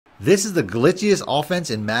This is the glitchiest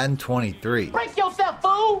offense in Madden 23. Break yourself,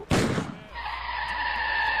 fool!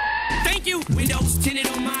 Thank you. Windows tinted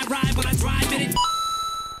on my ride when I drive in it.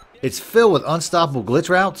 It's filled with unstoppable glitch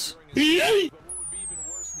routes.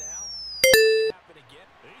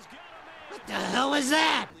 What the hell is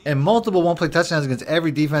that? And multiple one-play touchdowns against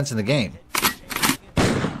every defense in the game.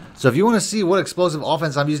 So if you want to see what explosive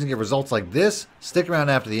offense I'm using to get results like this, stick around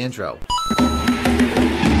after the intro.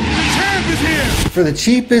 For the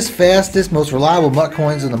cheapest, fastest, most reliable MUT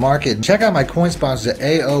coins on the market, check out my coin sponsors at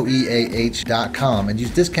AOEAH.com and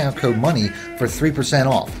use discount code MONEY for 3%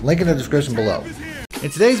 off. Link in the description below. In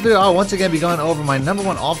today's video, I'll once again be going over my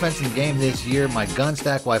 #1 offense in the game this year, my gun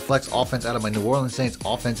stack while I flex offense out of my New Orleans Saints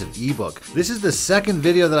offensive ebook. This is the second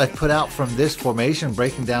video that I've put out from this formation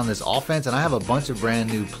breaking down this offense, and I have a bunch of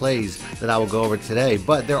brand new plays that I will go over today,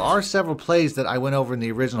 but there are several plays that I went over in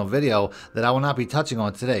the original video that I will not be touching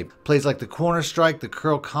on today. Plays like the corner strike, the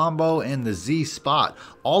curl combo, and the Z spot,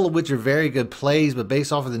 all of which are very good plays, but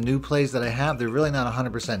based off of the new plays that I have, they're really not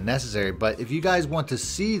 100% necessary. But if you guys want to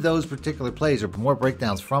see those particular plays or more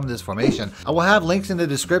breakdowns from this formation, I will have links in the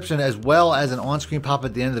description as well as an on-screen pop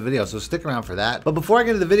at the end of the video, so stick around for that. But before I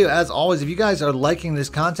get into the video, as always, if you guys are liking this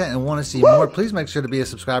content and want to see more, please make sure to be a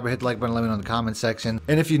subscriber, hit the like button, let me know in the comment section.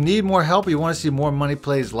 And if you need more help or you want to see more money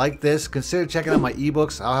plays like this, consider checking out my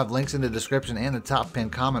ebooks. I'll have links in the description and the top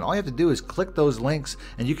pinned comment. All you have to do is click those links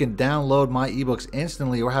and you can download my ebooks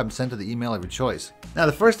instantly or have them sent to the email of your choice. Now,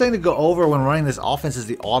 the first thing to go over when running this offense is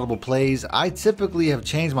the Audible Plays. I typically have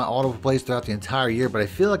changed my Audible Plays throughout the entire year, but I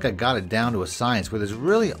feel like I got it down to a science where there's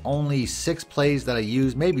really only 6 plays that I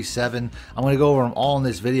use, maybe 7. I'm going to go over them all in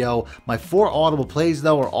this video. My 4 Audible Plays,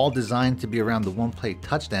 though, are all designed to be around the one-play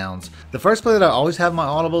touchdowns. The first play that I always have in my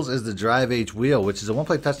Audibles is the Drive H Wheel, which is a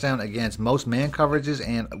one-play touchdown against most man coverages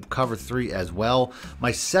and cover 3 as well.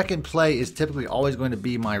 My second play is typically always going to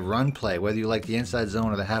be my run play. Whether you like the inside zone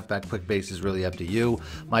or the halfback quick base is really up to you.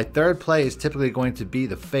 My third play is typically going to be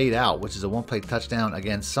the fade out, which is a one-play touchdown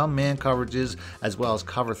against some man coverages as well as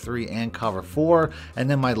cover 3 and cover 4. And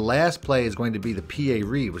then my last play is going to be the PA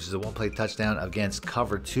read, which is a one-play touchdown against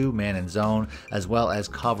cover 2 man and zone as well as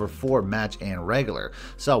cover 4 match and regular.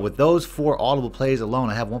 So with those 4 Audible Plays alone,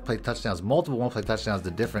 I have one-play touchdowns, multiple one-play touchdowns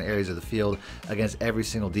to different areas of the field against every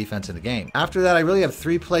single defense in the game. After that, I really have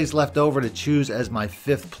 3 plays left over to choose as my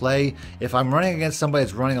 5th play. If I'm running against somebody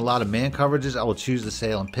that's running a lot of man coverages, I will choose the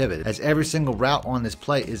sail and pivot, as every single route on this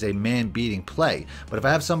play is a man beating play. But if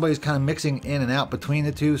I have somebody who's kind of mixing in and out between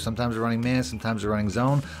the two, sometimes they're running man, sometimes they're running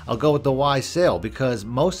zone, I'll go with the Y sail, because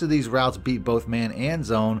most of these routes beat both man and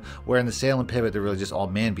zone, where in the sail and pivot they're really just all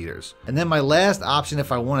man beaters. And then my last option,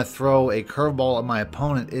 if I want to throw a curveball at my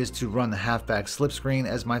opponent, is to run the halfback slip screen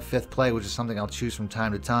as my 5th play, which is something I'll choose from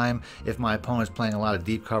time to time. If my opponent's playing a lot of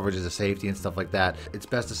deep coverage as a safety and stuff like that, it's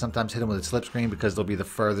best to sometimes hit them with a slip screen because they'll be the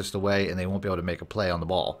furthest away and they won't be able to make a play on the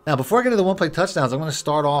ball. Now, before I get into the one-play touchdowns, I'm going to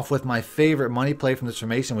start off with my favorite money play from this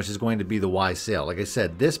formation, which is going to be the Y sail. Like I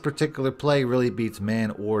said, this particular play really beats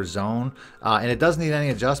man or zone, and it doesn't need any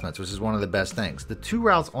adjustments, which is one of the best things. The 2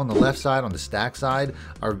 routes on the left side, on the stack side,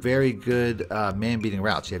 are very good man-beating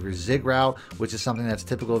routes. You have your zig route, which is something that's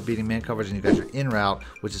typical of beating man coverage, and you got your in route,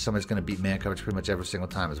 which is something that's going to beat man coverage pretty much every single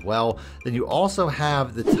time as well. Then you also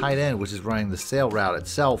have the tight end, which is running the sail route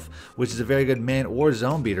itself, which is a very good man or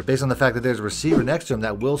zone beater based on the fact that there's a receiver next to him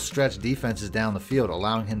that will stretch defenses down the field,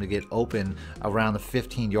 allowing him to get open around the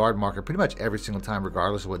 15-yard marker pretty much every single time,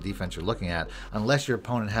 regardless of what defense you're looking at, unless your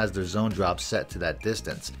opponent has their zone drop set to that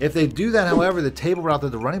distance. If they do that, however, the table route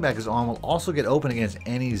that the running back is on will also get open against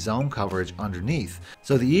any zone coverage underneath.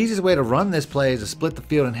 So the easiest way to run this play is to split the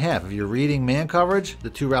field in half. If you're reading man coverage, the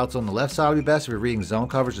 2 routes on the left side will be best. If you're reading zone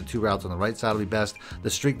coverage, the 2 routes on the right side will be best. The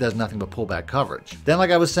streak does nothing but pull back coverage. Then,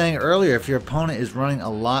 like I was saying earlier, if your opponent is running a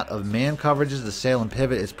lot of man coverages, the sail and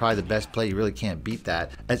pivot is probably the best play. You really can't beat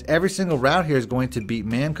that, as every single route here is going to beat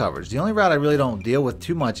man coverage. The only route I really don't deal with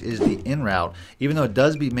too much is the in route. Even though it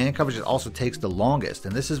does beat man coverage, it also takes the longest,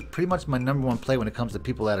 and this is pretty much my #1 play when it comes to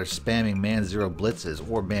people that are spamming man 0 blitzes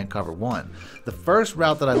or man cover 1. The first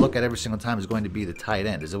route that I look at every single time is going to be the tight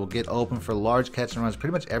end, as it will get open for large catch and runs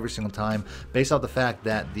pretty much every single time, based off the fact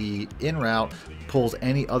that the in route pulls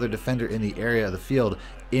any other defender in the area of the field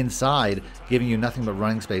inside, giving you nothing but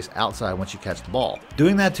running space outside once you catch the ball.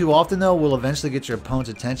 Doing that too often, though, will eventually get your opponent's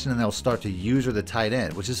attention and they'll start to user the tight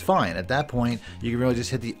end, which is fine. At that point, you can really just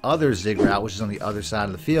hit the other zig route, which is on the other side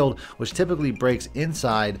of the field, which typically breaks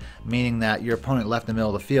inside, meaning that your opponent left in the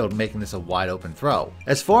middle of the field, making this a wide open throw.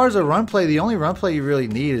 As far as a run play, the only run play you really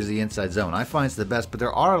need is the inside zone. I find it's the best, but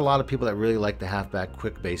there are a lot of people that really like the halfback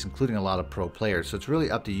quick base, including a lot of pro players. So it's really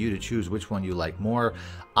up to you to choose which one you like more.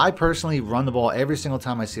 I personally run the ball every single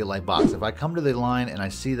time I see a light box. If I come to the line and I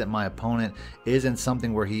see that my opponent is in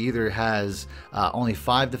something where he either has only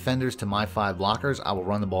 5 defenders to my 5 blockers, I will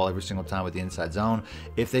run the ball every single time with the inside zone.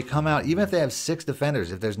 If they come out, even if they have 6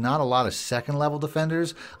 defenders, if there's not a lot of second level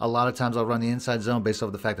defenders, a lot of times I'll run the inside zone based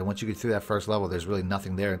off the fact that once you get through that first level, there's really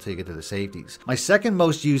nothing there until you get to the safeties. My second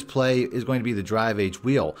most used play is going to be the drive H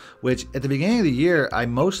wheel, which at the beginning of the year, I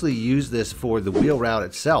mostly used this for the wheel route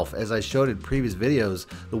itself. As I showed in previous videos,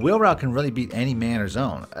 the wheel route can really beat any man or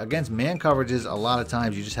zone. Against man coverages, a lot of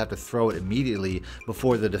times you just have to throw it immediately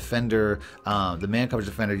before the defender, the man coverage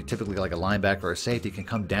defender, typically like a linebacker or a safety, can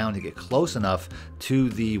come down to get close enough to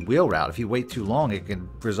the wheel route. If you wait too long, it can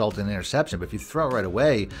result in an interception. But if you throw it right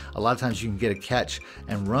away, a lot of times you can get a catch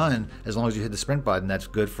and run as long as you hit the sprint button. That's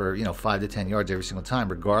good for 5 to 10 yards every single time,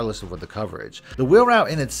 regardless of what the coverage. The wheel route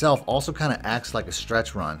in itself also kind of acts like a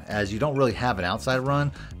stretch run, as you don't really have an outside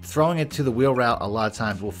run. Throwing it to the wheel route a lot of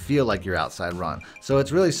times will feel like your outside run. So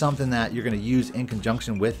it's really something that you're going to use in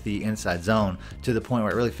conjunction with the inside zone to the point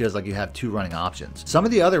where it really feels like you have 2 running options. Some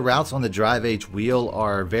of the other routes on the drive H wheel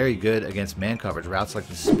are very good against man coverage. Routes like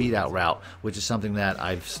the speed out route, which is something that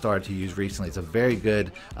I've started to use recently. It's a very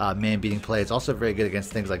good man beating play. It's also very good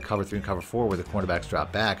against things like cover 3 and cover 4 where the cornerbacks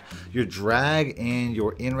drop back. Your drag and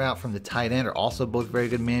your in route from the tight end are also both very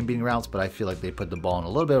good man beating routes, but I feel like they put the ball in a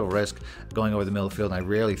little bit of a risk going over the middle of the field, and I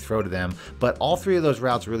rarely throw to them. But all 3 of those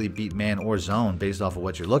routes really beat man or zone based off of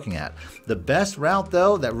what you're looking at. The best route,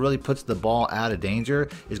 though, that really puts the ball out of danger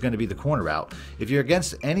is going to be the corner route. If you're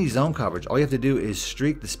against any zone coverage, all you have to do is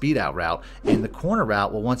streak the speed out route, and the corner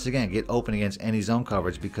route will once again get open against any zone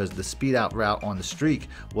coverage because the speed out route on the streak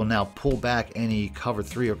will now pull back any cover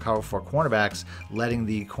 3 or cover 4 cornerbacks, letting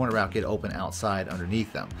the corner route get open outside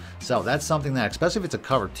underneath them. So that's something that, especially if it's a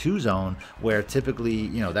cover 2 zone where typically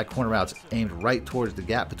that corner route's aimed right towards the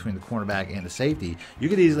gap between the cornerback and the safety, you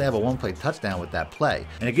could easily have a one-play touchdown with that play.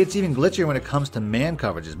 And it gets even glitchier when it comes to man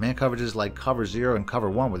coverages. Man coverages like cover 0 and cover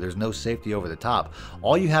 1 where there's no safety over the top.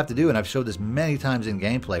 All you have to do, and I've showed this many times in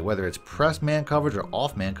gameplay, whether it's press man coverage or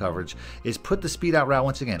off man coverage, is put the speed out route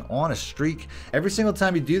once again on a streak. Every single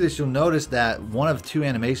time you do this, you'll notice that one of 2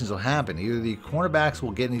 animations will happen. Either the cornerbacks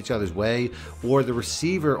will get in each other's way, or the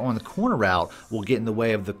receiver on the corner route will get in the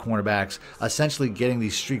way of the cornerbacks, essentially getting the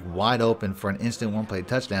streak wide open for an instant one-play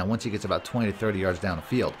touchdown once he gets about 20 to 30 yards down the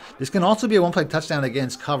field. This can also be a one-play touchdown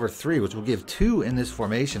against cover 3, which will give 2 in this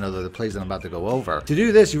formation, other the plays that I'm about to go over. To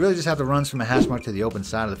do this, you really just have to run from a hash mark to the open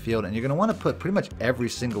side of the field, and you're going to want to put pretty much every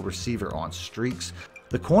single receiver on streaks.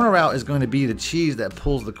 The corner route is going to be the cheese that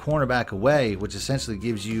pulls the cornerback away, which essentially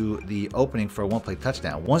gives you the opening for a one-play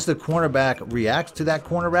touchdown. Once the cornerback reacts to that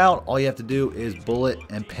corner route, all you have to do is bullet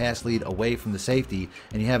and pass lead away from the safety,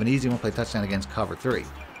 and you have an easy one-play touchdown against cover 3.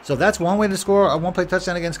 So that's one way to score a one-play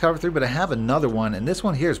touchdown against cover 3, but I have another one, and this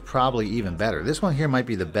one here is probably even better. This one here might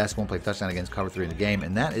be the best one-play touchdown against cover 3 in the game,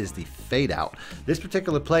 and that is the fade out. This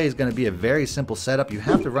particular play is going to be a very simple setup. You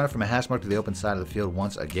have to run it from a hash mark to the open side of the field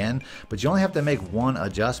once again, but you only have to make one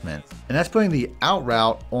adjustment, and that's putting the out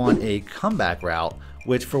route on a comeback route,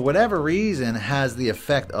 which for whatever reason has the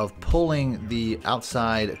effect of pulling the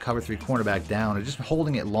outside cover 3 cornerback down, or just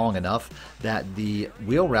holding it long enough that the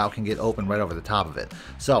wheel route can get open right over the top of it.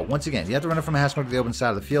 So once again, you have to run it from a hash mark to the open side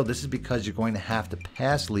of the field. This is because you're going to have to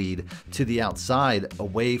pass lead to the outside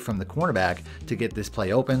away from the cornerback to get this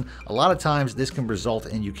play open. A lot of times this can result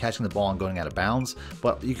in you catching the ball and going out of bounds,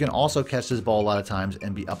 but you can also catch this ball a lot of times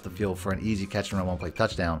and be up the field for an easy catch and run one-play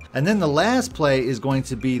touchdown. And then the last play is going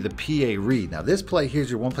to be the PA read. Now this play, here's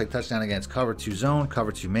your one-play touchdown against cover 2 zone,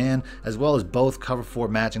 cover 2 man, as well as both cover 4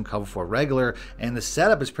 match and cover 4 regular, and the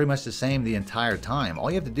setup is pretty much the same the entire time. All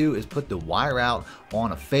you have to do is put the wire out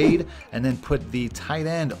on a fade and then put the tight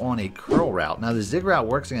end on a curl route. Now the zig route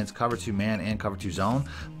works against cover 2 man and cover 2 zone,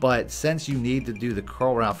 but since you need to do the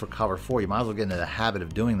curl route for cover 4, you might as well get into the habit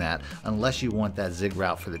of doing that unless you want that zig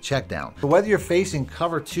route for the check down. But whether you're facing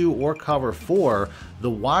cover 2 or cover 4, the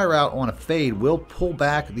wire out on a fade will pull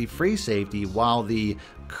back the free safety while the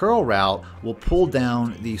curl route will pull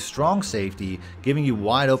down the strong safety, giving you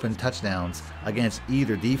wide open touchdowns against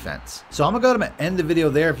either defense. So I'm gonna go to end the video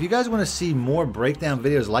there. If you guys want to see more breakdown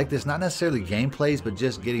videos like this, not necessarily gameplays, but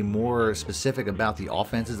just getting more specific about the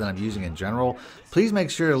offenses that I'm using in general, please make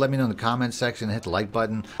sure to let me know in the comments section and hit the like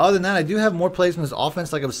button. Other than that, I do have more plays from this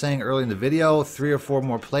offense, like I was saying earlier in the video, 3 or 4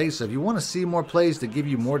 more plays. So if you want to see more plays to give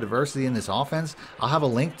you more diversity in this offense, I'll have a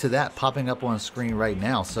link to that popping up on the screen right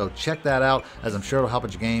now. So check that out, as I'm sure it'll help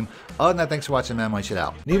with your game. Other than that, thanks for watching, man. My shit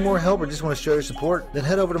out. Need more help or just want to show your support? Then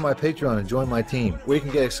head over to my Patreon and join my team, where you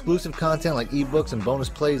can get exclusive content like ebooks and bonus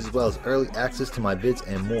plays, as well as early access to my vids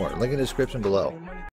and more. Link in the description below.